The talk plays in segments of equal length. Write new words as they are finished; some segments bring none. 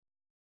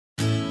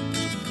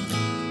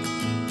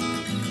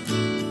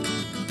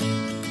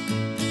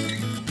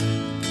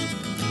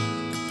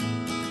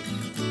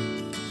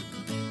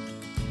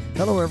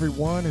Hello,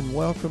 everyone, and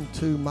welcome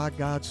to My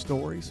God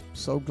Stories.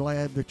 So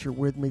glad that you're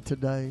with me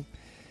today.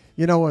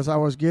 You know, as I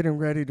was getting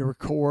ready to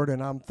record,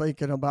 and I'm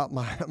thinking about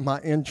my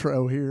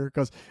intro here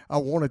because I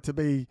want it to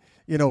be,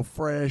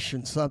 fresh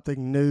and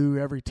something new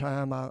every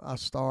time I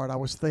start. I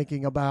was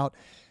thinking about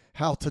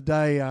how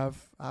today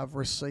I've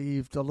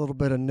received a little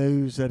bit of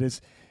news that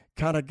has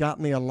kind of got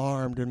me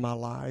alarmed in my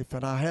life,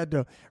 and I had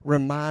to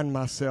remind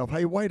myself,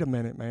 hey, wait a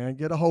minute, man,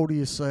 get a hold of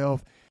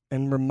yourself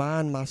and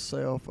remind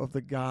myself of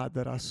the God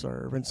that I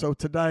serve. And so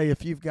today,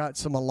 if you've got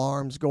some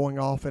alarms going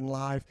off in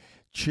life,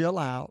 chill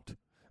out.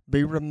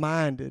 Be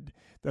reminded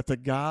that the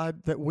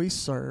God that we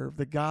serve,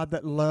 the God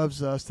that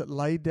loves us, that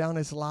laid down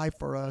his life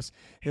for us,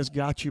 has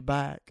got you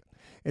back.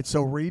 And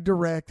so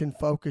redirect and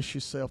focus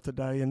yourself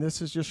today. And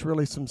this is just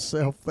really some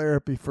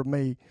self-therapy for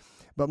me.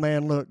 But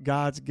man, look,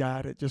 God's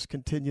got it. Just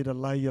continue to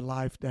lay your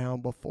life down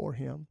before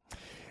him.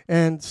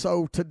 And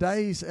so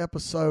today's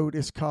episode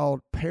is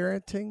called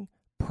Parenting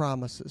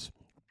Promises.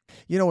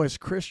 You know, as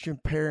Christian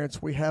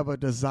parents, we have a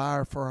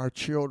desire for our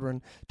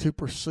children to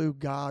pursue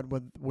God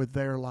with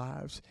their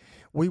lives.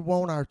 We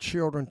want our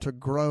children to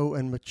grow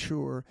and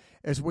mature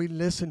as we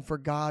listen for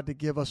God to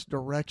give us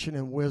direction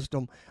and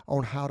wisdom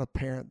on how to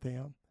parent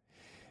them.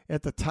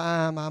 At the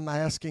time, I'm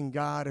asking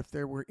God if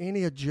there were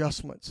any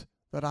adjustments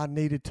that I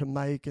needed to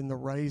make in the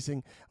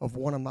raising of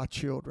one of my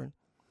children.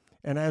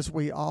 And as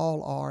we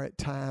all are at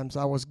times,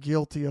 I was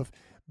guilty of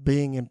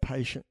being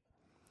impatient.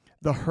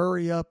 The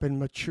hurry up and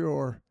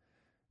mature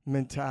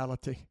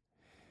mentality.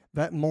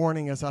 That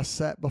morning as I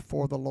sat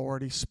before the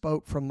Lord, he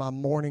spoke from my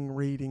morning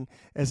reading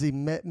as he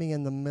met me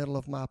in the middle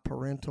of my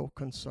parental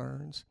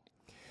concerns.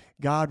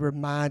 God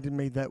reminded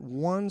me that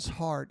one's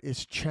heart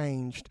is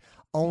changed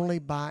only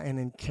by an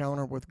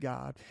encounter with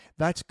God.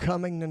 That's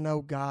coming to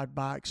know God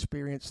by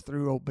experience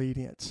through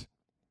obedience.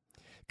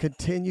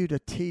 Continue to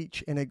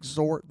teach and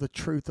exhort the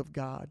truth of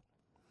God.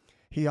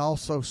 He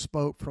also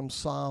spoke from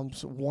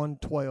Psalms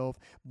 112.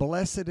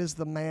 Blessed is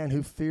the man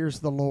who fears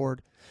the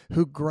Lord,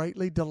 who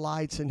greatly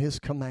delights in his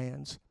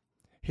commands.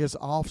 His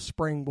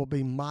offspring will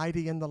be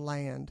mighty in the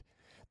land.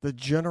 The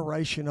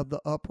generation of the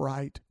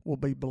upright will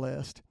be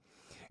blessed.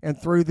 And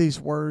through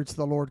these words,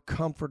 the Lord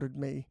comforted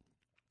me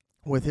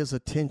with his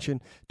attention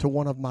to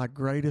one of my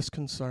greatest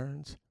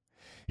concerns.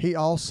 He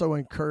also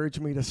encouraged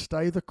me to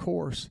stay the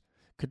course,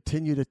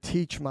 continue to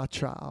teach my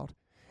child,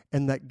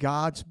 and that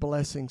God's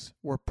blessings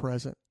were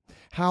present.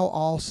 How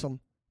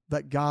awesome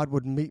that God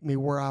would meet me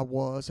where I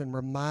was and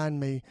remind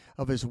me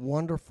of his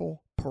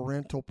wonderful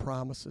parental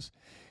promises.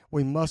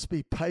 We must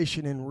be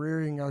patient in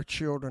rearing our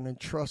children and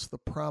trust the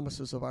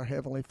promises of our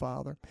Heavenly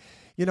Father.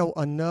 You know,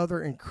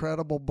 another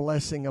incredible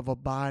blessing of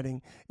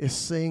abiding is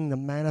seeing the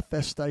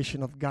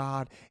manifestation of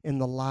God in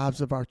the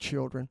lives of our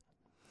children.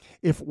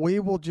 If we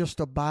will just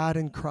abide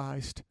in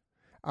Christ,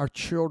 our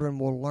children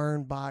will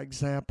learn by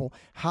example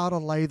how to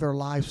lay their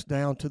lives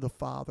down to the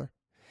Father.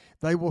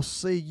 They will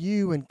see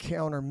you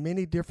encounter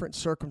many different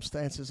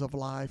circumstances of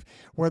life,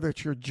 whether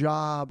it's your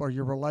job or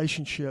your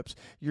relationships,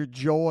 your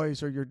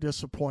joys or your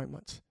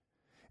disappointments.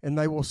 And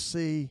they will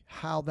see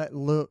how that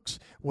looks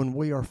when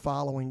we are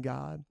following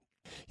God.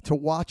 To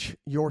watch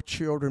your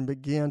children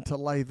begin to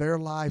lay their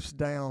lives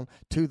down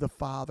to the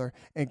Father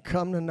and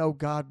come to know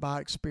God by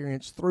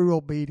experience through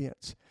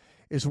obedience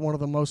is one of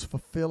the most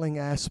fulfilling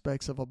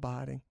aspects of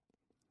abiding.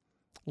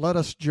 Let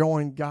us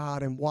join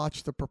God and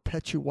watch the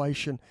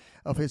perpetuation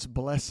of his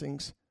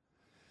blessings.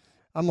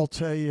 I'm going to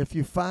tell you, if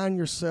you find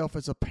yourself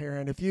as a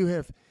parent, if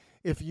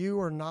you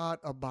are not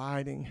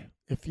abiding,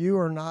 if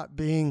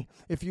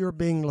you're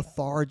being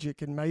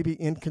lethargic and maybe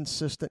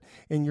inconsistent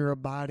in your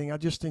abiding, I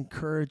just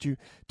encourage you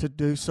to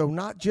do so,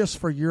 not just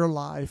for your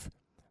life,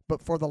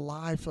 but for the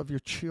life of your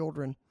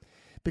children.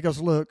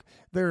 Because look,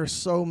 there are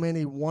so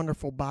many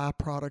wonderful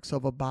byproducts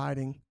of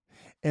abiding.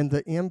 And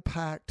the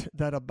impact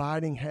that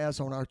abiding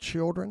has on our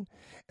children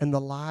and the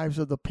lives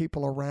of the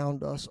people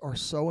around us are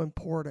so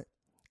important,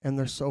 and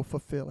they're so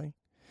fulfilling.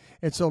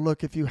 And so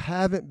look, if you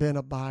haven't been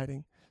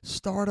abiding,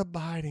 start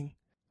abiding.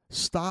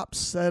 Stop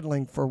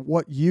settling for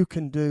what you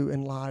can do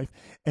in life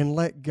and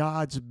let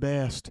God's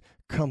best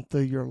come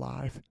through your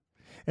life.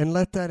 And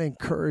let that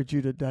encourage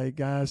you today,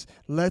 guys.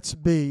 Let's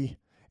be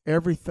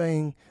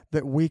everything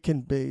that we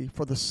can be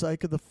for the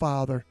sake of the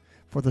Father,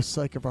 for the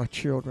sake of our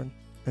children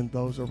and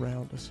those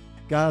around us.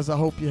 Guys, I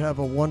hope you have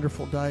a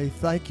wonderful day.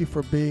 Thank you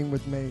for being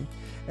with me.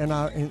 And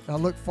I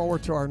look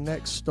forward to our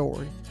next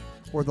story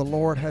where the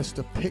Lord has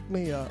to pick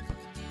me up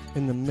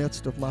in the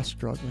midst of my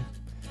struggling.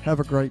 Have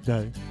a great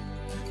day.